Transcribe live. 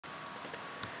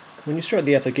When you start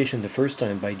the application the first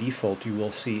time, by default you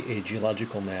will see a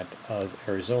geological map of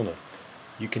Arizona.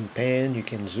 You can pan, you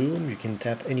can zoom, you can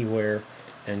tap anywhere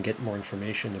and get more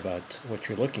information about what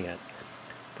you're looking at.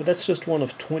 But that's just one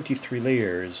of 23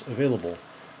 layers available.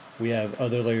 We have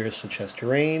other layers such as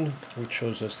terrain, which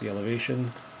shows us the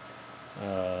elevation,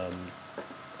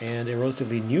 and a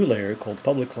relatively new layer called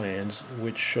public lands,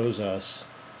 which shows us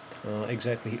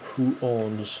exactly who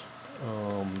owns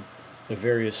the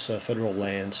various federal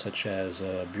lands, such as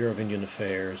Bureau of Indian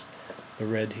Affairs. The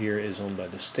red here is owned by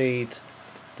the state,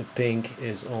 the pink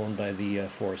is owned by the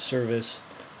Forest Service,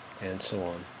 and so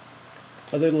on.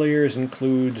 Other layers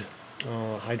include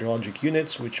hydrologic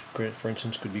units, which for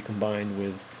instance could be combined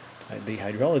with the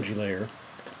hydrology layer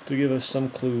to give us some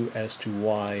clue as to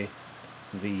why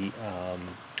the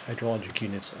hydrologic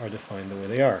units are defined the way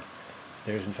they are.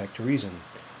 There's in fact a reason.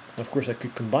 Of course, I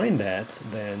could combine that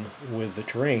then with the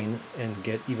terrain and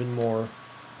get even more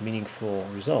meaningful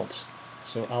results.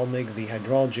 So I'll make the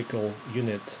hydrological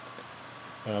unit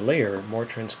layer more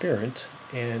transparent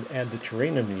and add the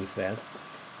terrain underneath that,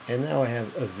 and now I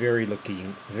have a very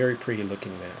pretty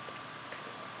looking map.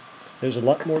 There's a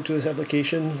lot more to this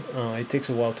application. It takes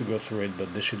a while to go through it,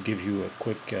 but this should give you a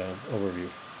quick overview.